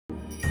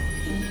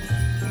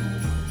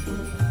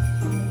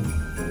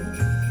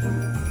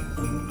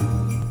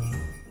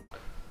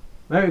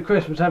Merry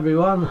Christmas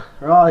everyone.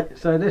 Right,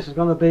 so this is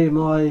going to be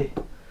my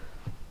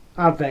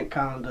Advent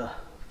Calendar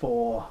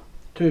for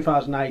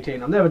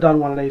 2018. I've never done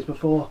one of these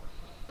before,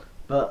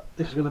 but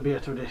this is going to be a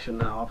tradition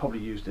now. I'll probably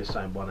use this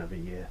same one every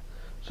year.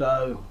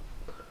 So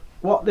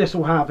what this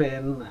will have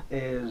in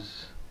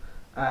is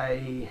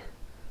a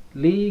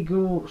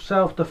legal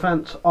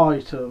self-defense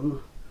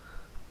item,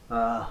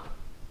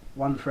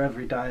 one for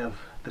every day of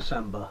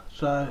December.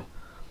 So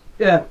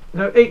yeah,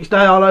 each day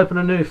I'll open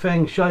a new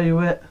thing, show you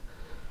it,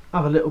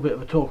 have a little bit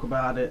of a talk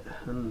about it,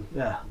 and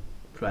yeah,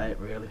 play it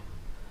really.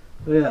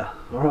 So yeah,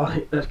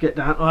 alright, let's get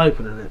down to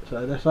opening it.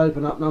 So let's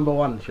open up number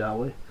one, shall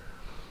we?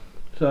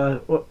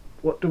 So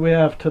what do we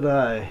have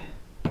today?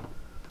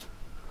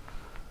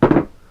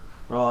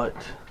 Right,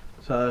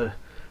 so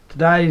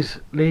today's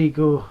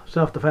legal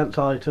self-defense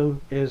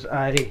item is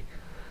a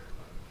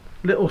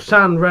little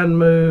San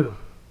Renmu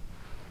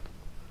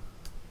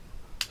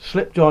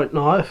slip joint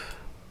knife.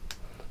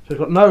 So it's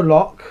got no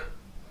lock,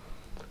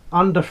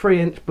 under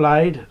 3-inch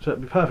blade, so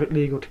it'd be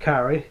perfectly legal to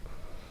carry,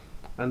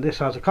 and this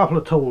has a couple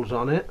of tools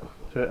on it.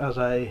 So it has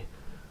a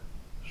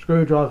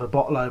screwdriver,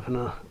 bottle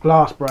opener,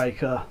 glass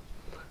breaker,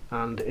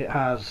 and it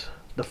has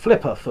the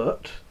flipper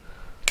foot,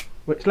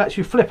 which lets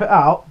you flip it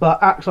out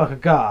but acts like a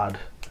guard,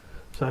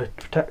 so to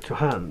protect your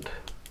hand.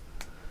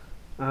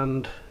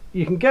 And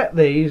you can get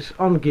these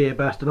on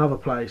GearBest and other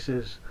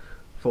places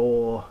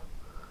for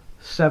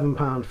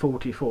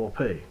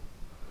 £7.44p.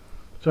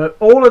 So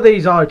all of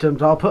these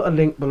items, I'll put a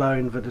link below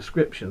in the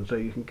description so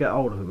you can get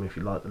hold of them if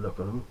you like the look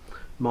of them.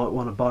 You might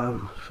want to buy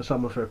them for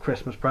someone for a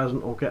Christmas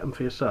present or get them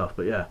for yourself.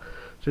 But yeah,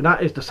 so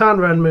that is the San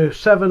Renmu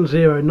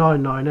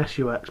 7099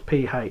 SUX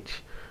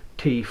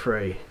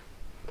PH-T3.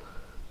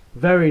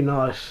 Very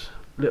nice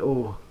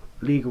little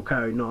legal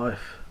carry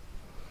knife,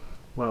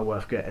 well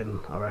worth getting,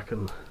 I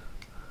reckon.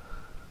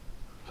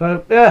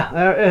 So yeah,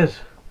 there it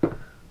is.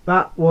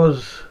 That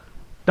was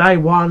day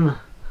one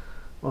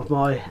of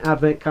my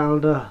Advent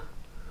Calendar.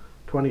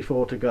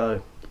 24 to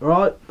go.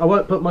 Alright, I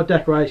won't put my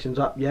decorations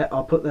up yet.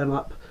 I'll put them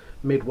up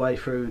midway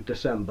through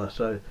December,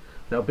 so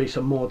there'll be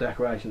some more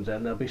decorations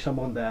then. There'll be some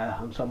on there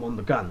and some on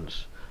the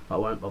guns. I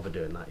won't bother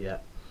doing that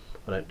yet.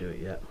 I don't do it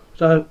yet.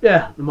 So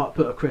yeah, I might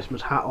put a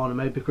Christmas hat on and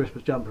maybe a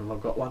Christmas jumper if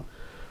I've got one.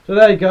 So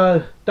there you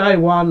go, day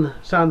one,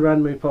 San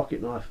Renmu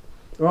pocket knife.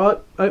 Alright,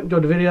 hope you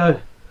enjoyed the video.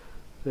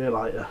 See you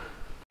later.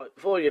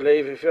 Before you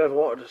leave, if you ever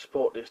wanted to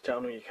support this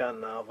channel, you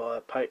can now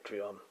via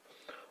Patreon,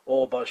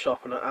 or by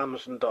shopping at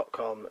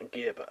Amazon.com and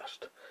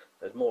GearBest.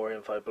 There's more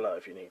info below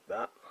if you need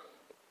that.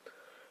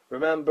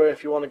 Remember,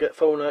 if you want to get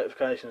full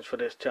notifications for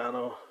this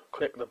channel,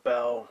 click the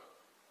bell,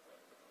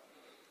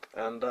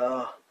 and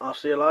I'll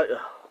see you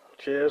later.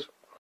 Cheers.